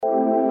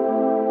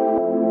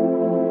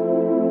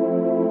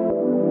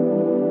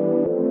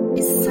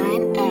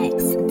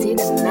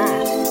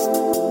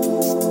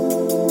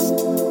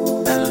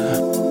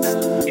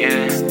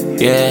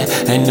Yeah,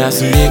 and now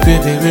some baby,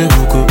 baby,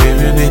 who could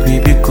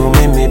baby, could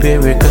make me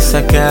baby, cause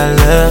I got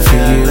love for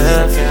you.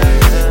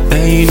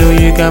 And you know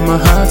you got my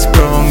heart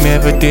sprung,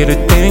 never did a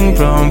thing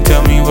wrong.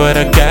 Tell me what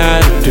I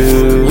gotta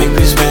do. Make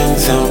me spend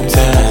some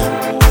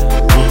time.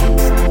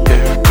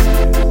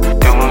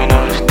 Doing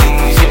all the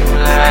things you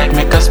like.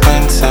 Make us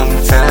spend some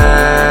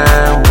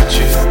time with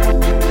you.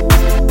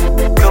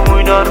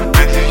 Doing all the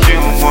places you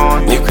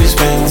want. Make we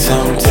spend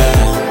some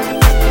time.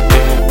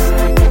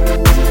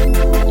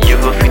 You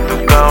go fit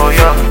to call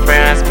your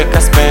friends. Make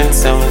us spend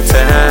some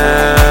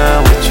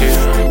time with you.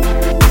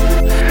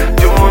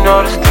 Doing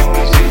all the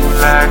things you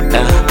like.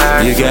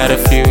 You got a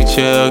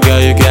future,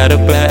 girl, you got a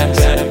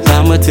past.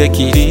 I'ma take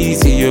it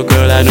easy, yo,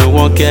 girl, I don't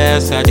want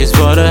gas. I just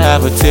wanna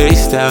have a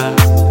taste of.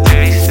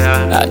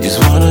 I just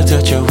wanna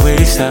touch your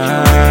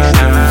waistline.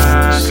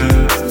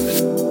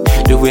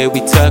 The way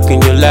we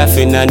talkin', you're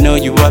laughing, I know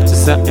you up to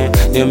something.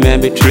 Your man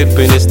be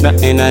trippin', it's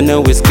nothing, I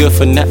know it's good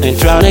for nothing.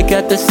 Tryna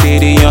get the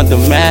city on the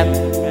map.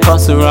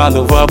 Pass around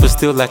the world, but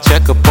still I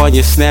check up on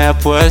your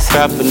snap. What's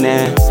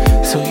happening?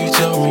 So you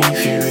told me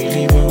if you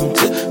really want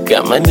to.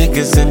 Got my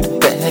niggas in the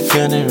back,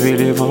 and I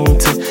really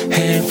want to.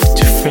 Hang with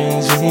your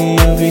friends when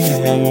you'll be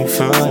having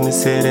fun. And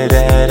say da.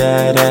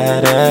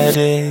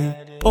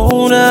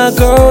 Oh, now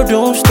girl,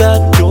 don't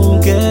stop,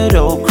 don't get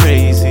all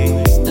crazy.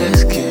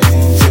 Let's get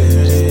into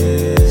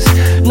this.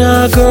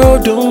 Now girl,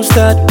 don't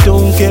stop,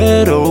 don't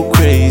get all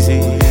crazy.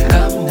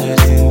 I'm not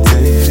into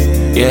this.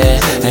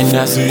 Yeah, and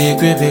now some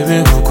baby,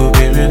 baby, who could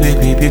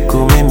baby,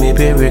 could make me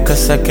baby,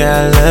 cause I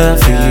got love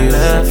for you.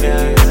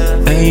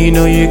 And you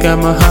know you got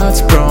my heart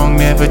sprung,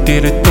 never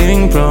did a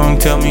thing wrong.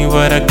 Tell me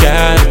what I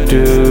gotta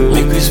do.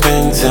 Make me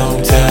spend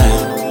some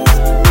time.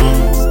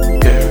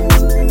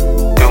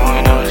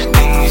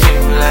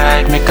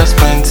 Make us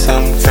spend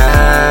some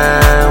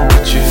time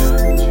with you.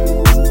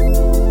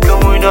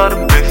 Going all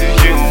the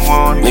places you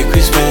want. Make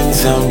we spend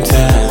some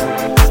time.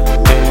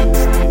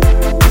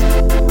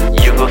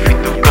 You go fit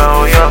to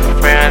call your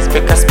friends.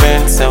 Make us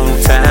spend some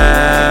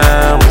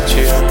time with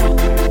you.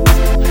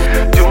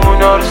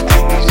 Doing all the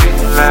things you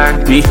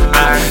like.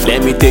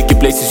 Let me take you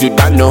places you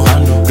don't know.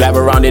 Drive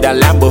around in that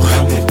Lambo.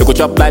 You go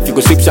chop life, you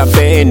go sip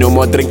champagne. No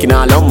more drinking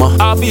alone.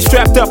 I'll be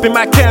strapped up in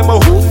my camo.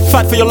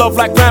 Fight for your love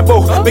like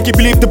Rambo. Make you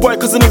believe the boy,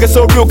 cause the nigga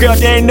so real, girl.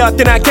 There ain't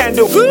nothing I can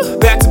do.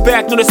 Back to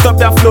back, no, they stop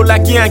that flow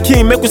like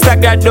Yankee. Make we stack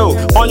that dough.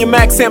 On your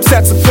max, Sam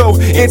sets to go.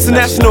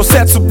 International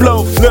sets to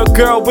blow. Little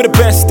girl with the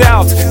best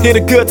styles. Hit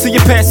it good till you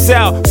pass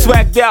out.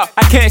 Swagged out,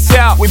 I can't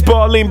shout. We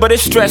ballin', but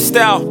it's stressed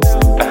out.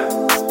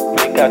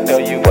 Make I tell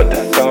you what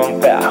the song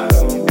about.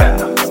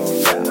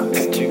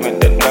 Get you in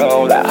the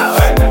know loud.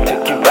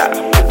 Take you out,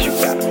 put you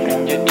out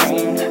in your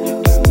dreams.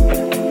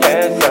 Put the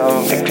pants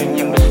on, picking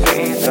you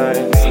Mercedes on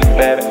it,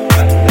 baby.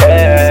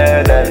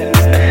 Yeah, that.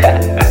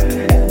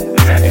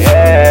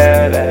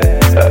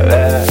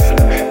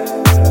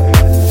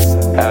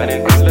 How they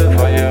cool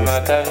for you, my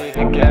time, you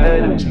can get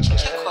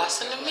it.